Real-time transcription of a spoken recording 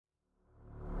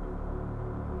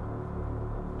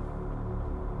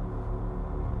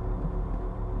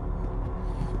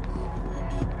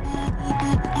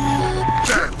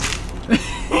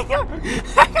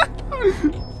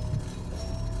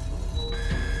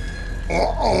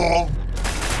Go!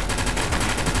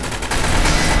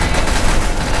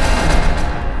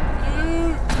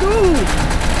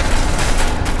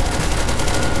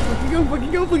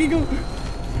 Fucking go! Fucking go!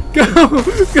 Go!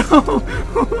 Go!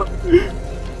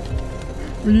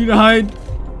 We need to hide.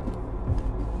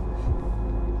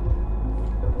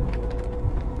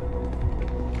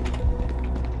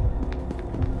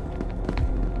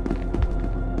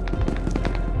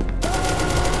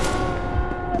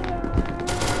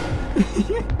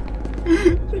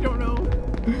 They don't know.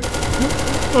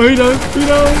 Oh, he knows. He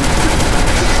knows.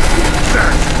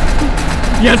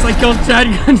 Yes, I killed Chad.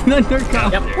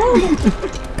 Thundercock. Yep.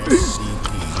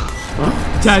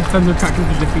 Chad, Thundercock is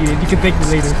defeated. You can thank me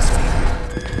later.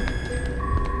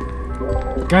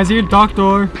 Guys, here,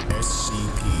 Doctor.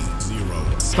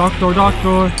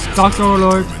 SCP-0. Doctor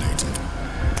alert.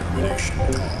 Termination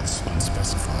cause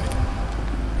unspecified.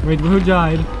 Wait, who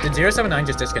died? Did 079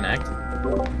 just disconnect?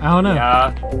 I don't know.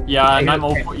 Yeah, and I'm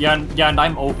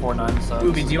 049. So.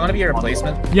 Ubi, do you want to be a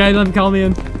replacement? Yeah, let him call me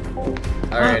in.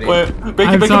 Alrighty. Wait, make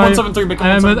it 173. Make it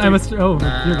 173. Oh,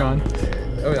 you're gone.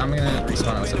 Oh, I'm gonna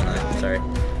respawn at 079. Sorry.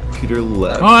 Computer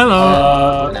left. Oh,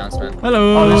 hello. Announcement.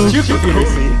 Hello. Oh, there's two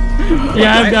computers.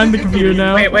 Yeah, I'm the computer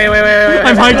now. Wait.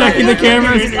 I'm hijacking the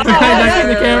cameras. I'm hijacking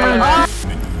the cameras.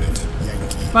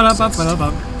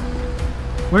 Ba-da-ba-ba-da-ba.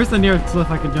 Where's the nearest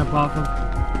cliff I can jump off of?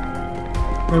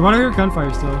 Wait, why do I hear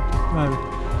gunfire still?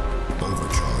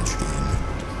 Overcharge in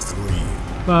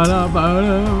 3.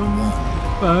 Ba-da-ba-da.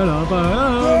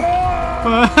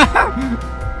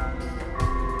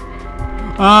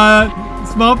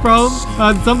 Small problem.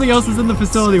 Something else is in the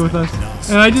facility with us,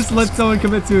 and I just let someone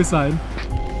commit suicide.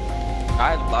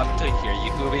 I'd love to hear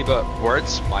you, Gooby, but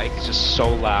words Mike is just so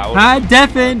loud.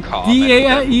 Deafen.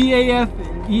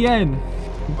 D-A-E-A-F-E-N.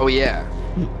 Oh yeah.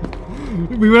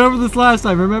 We went over this last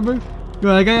time, remember? We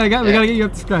gotta get you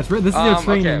up to scratch. This is your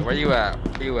training. Okay, where you at?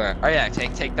 Oh yeah,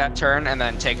 take that turn and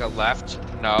then take a left.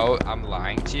 No, I'm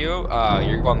lying to you.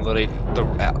 You're going literally the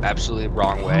absolutely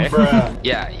wrong way.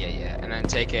 Yeah. And then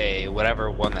take a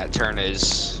whatever one that turn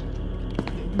is.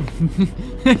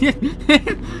 And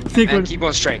keep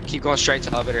going straight. Keep going straight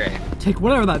to elevator A. Take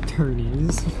whatever that turn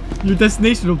is. Your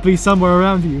destination will be somewhere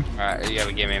around you. Alright, you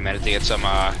gotta give me a minute to get some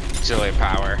auxiliary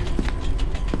power.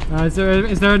 Is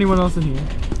there anyone else in here?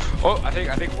 Oh, I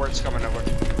think Word's coming over.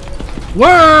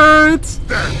 Words!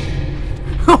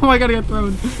 Oh my god, I got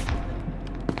thrown.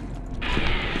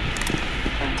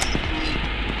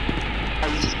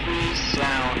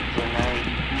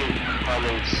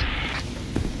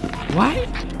 What?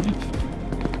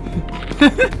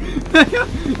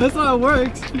 That's how it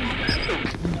works.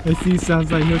 I see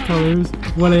sounds like no colors.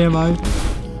 What am I?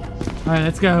 Alright,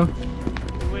 let's go.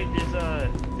 Wait,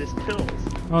 there's pills.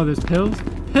 Oh, there's pills?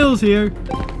 Pills here!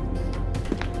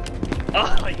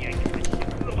 Oh, yeah.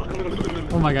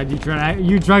 Oh my god, you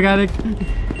drug addict.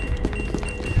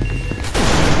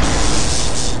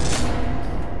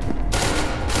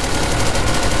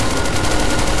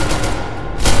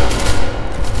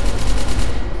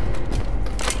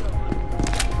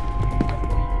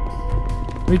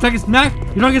 Are you talking smack?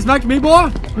 You talking smack to me, boy?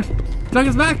 You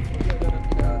talking smack?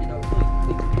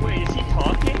 Wait, is he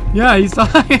talking? Yeah, he's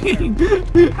talking.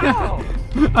 How?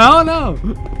 I don't know.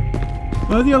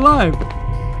 Why is he alive?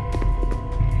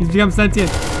 He's become sentient.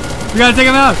 We gotta take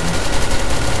him out.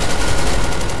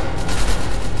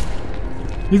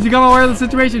 He's become aware of the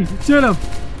situation. Shoot him.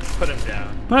 Put him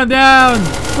down. Put him down.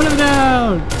 Put him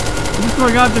down. Just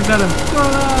throwing objects at him. Throw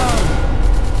him out.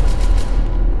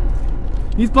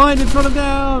 He's blinded. Put him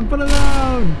down. Put him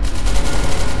down.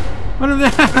 Put him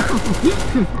down.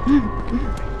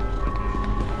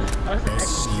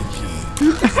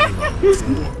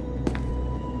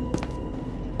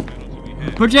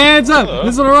 Put your hands up. Hello?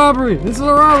 This is a robbery. This is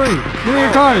a robbery. Give me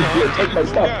your card. Take my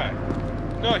stuff.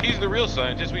 No, he's the real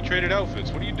scientist. We traded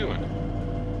outfits. What are you doing?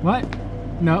 What?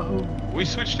 No. We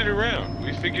switched it around.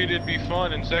 We figured it'd be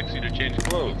fun and sexy to change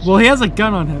clothes. Well, he has a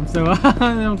gun on him, so I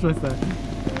don't trust that.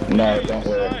 No, don't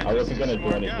worry. I wasn't gonna do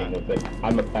anything with it.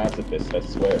 I'm a pacifist, I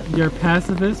swear. You're a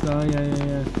pacifist? Oh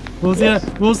yeah. We'll see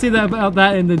that. We'll see that about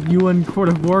that in the UN Court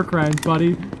of War Crimes,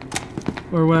 buddy,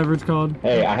 or whatever it's called.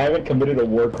 Hey, I haven't committed a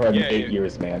war crime in 8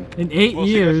 years, man. In 8 years?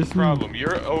 See, that's the problem.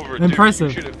 You're overdue.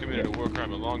 Impressive. You should have committed a war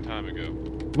crime a long time ago.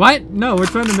 What? No, we're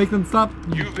trying to make them stop.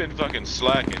 You've been fucking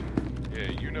slacking. Yeah,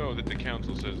 you know that the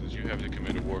council says that you have to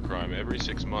commit a war crime every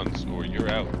 6 months, or you're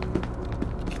out.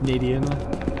 Canadian.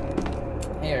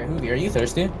 Hey, Hoovy, are you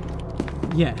thirsty?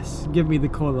 Yes, give me the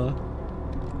cola.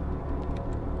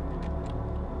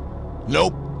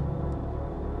 Nope.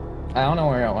 I don't know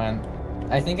where it went.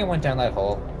 I think it went down that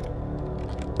hole.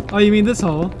 Oh, you mean this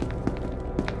hole?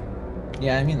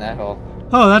 Yeah, I mean that hole.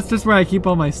 Oh, that's just where I keep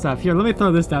all my stuff. Here, let me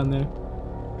throw this down there.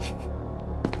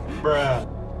 Bruh.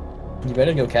 You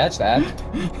better go catch that.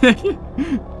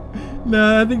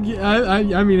 No, I think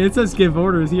I mean it says give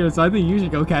orders here, so I think you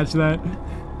should go catch that.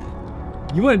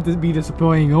 You wouldn't be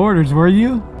disobeying orders, were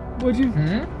you? Would you?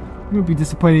 Hmm? You wouldn't be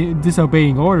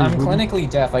disobeying orders. I'm would you? clinically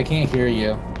deaf. I can't hear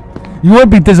you. You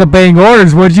wouldn't be disobeying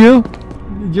orders, would you?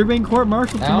 You're being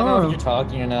court-martialed I don't know tomorrow. if you're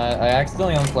talking or not. I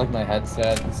accidentally unplugged my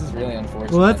headset. This is really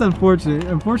unfortunate. Well, that's unfortunate.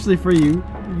 Unfortunately for you,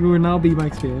 you will now be my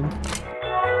fan.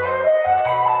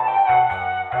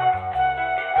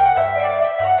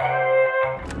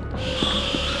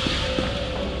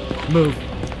 Move.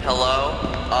 Hello?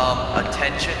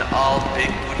 Attention all big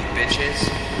booty bitches.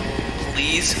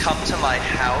 Please come to my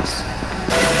house.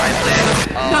 I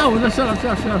live, No, shut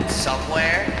up.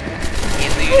 somewhere in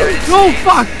the United States. Oh,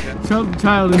 fuck!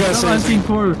 Child, it's some unseen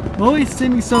portal. Always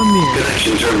seeming so near.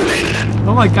 Connection terminated.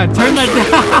 Oh my god, turn that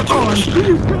down!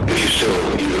 If you still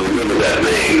even remember that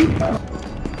name.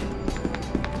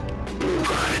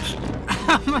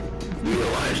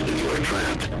 Realize that you are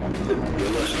trapped. Your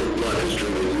lust for blood is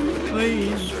driven.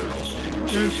 Please.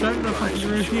 You're starting to fucking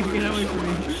routine. Get away from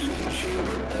me.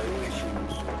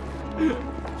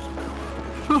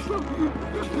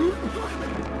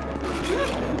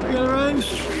 We gotta run.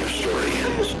 This is where your story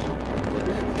ends.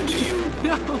 It's you.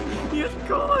 No, yes,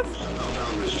 God.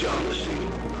 Found this job to see.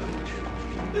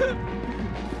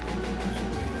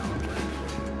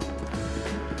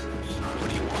 What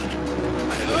do you want?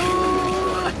 Oh,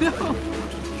 no.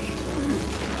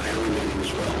 I am remaining as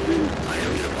well. I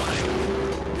am nearby.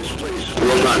 This place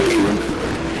will not be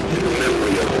remembered. In the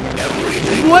memory of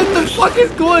everything. What the fuck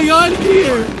is going on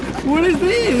here? What is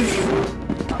this?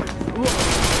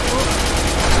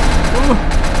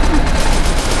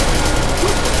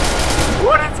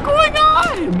 What is going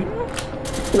on?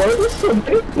 Why was so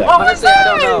big that? Honestly, I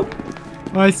don't know.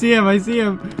 Oh, I see him. I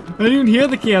didn't even hear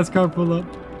the chaos car pull up.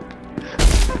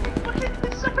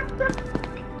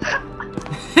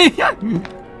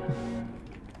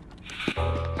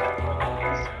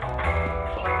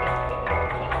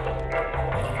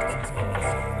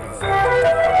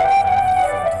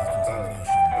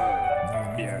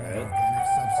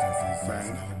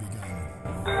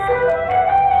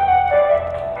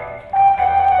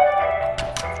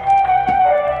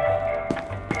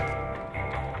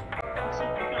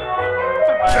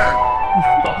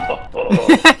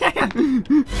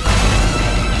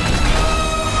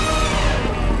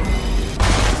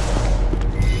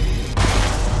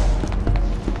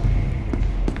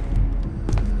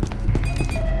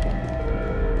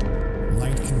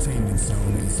 Light containment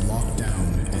zone is locked down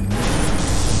and no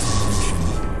contamination.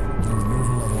 The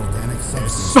removal of organic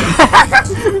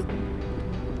substances.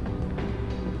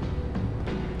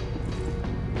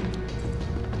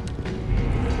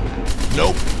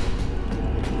 Nope.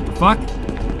 Fuck?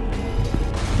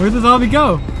 Where'd the zombie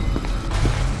go?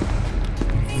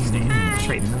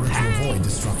 Straight in order to avoid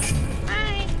destruction.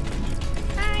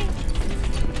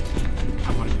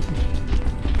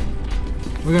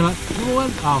 We're gonna. What?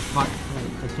 Oh fuck!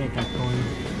 I can't get going.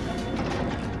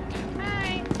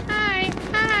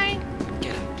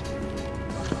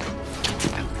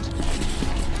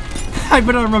 I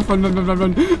put on a run.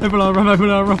 I put on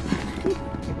a run.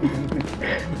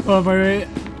 Oh my right.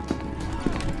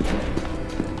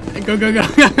 Go.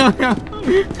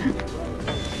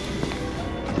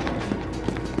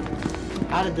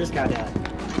 How did this guy die?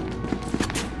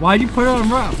 Why'd you put it on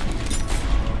rough?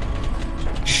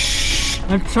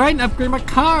 I'm trying to upgrade my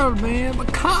car, man. My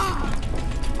car.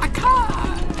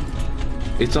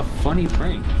 It's a funny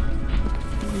prank.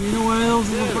 You know what else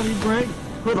is a funny prank?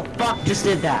 Who the fuck just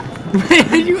did that?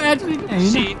 Are you actually?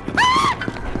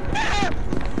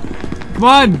 Come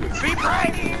on.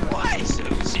 Why so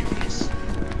serious?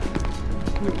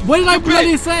 What did I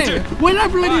bloody say? What did I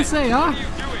bloody say, huh? What are you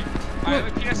doing? Alright,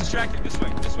 look, PS distracted. This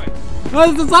way.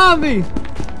 Oh, it's a zombie!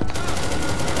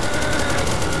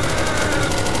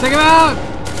 Take him out!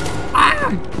 Ah!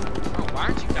 Oh, why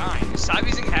aren't you dying? Stop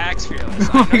using hacks, Fearless.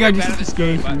 Oh my god, you just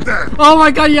escaped. Oh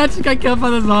my god, you actually got killed by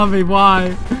the zombie.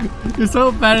 Why? You're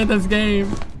so bad at this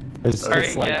game. It's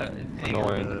Alright, like yeah.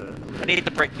 annoying. I need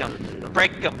to break them.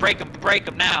 Break them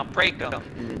now. Break them.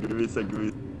 Give me a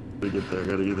second.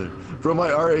 Gotta get there. Bro,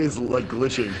 my RA is like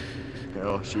glitching.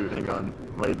 Oh shoot, hang on.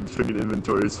 My freaking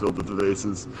inventory is filled with the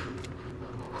vases.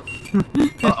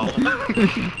 Uh-oh.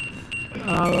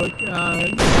 Oh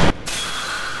god.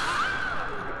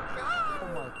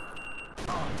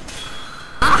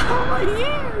 Oh my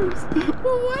ears!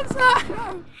 What was that?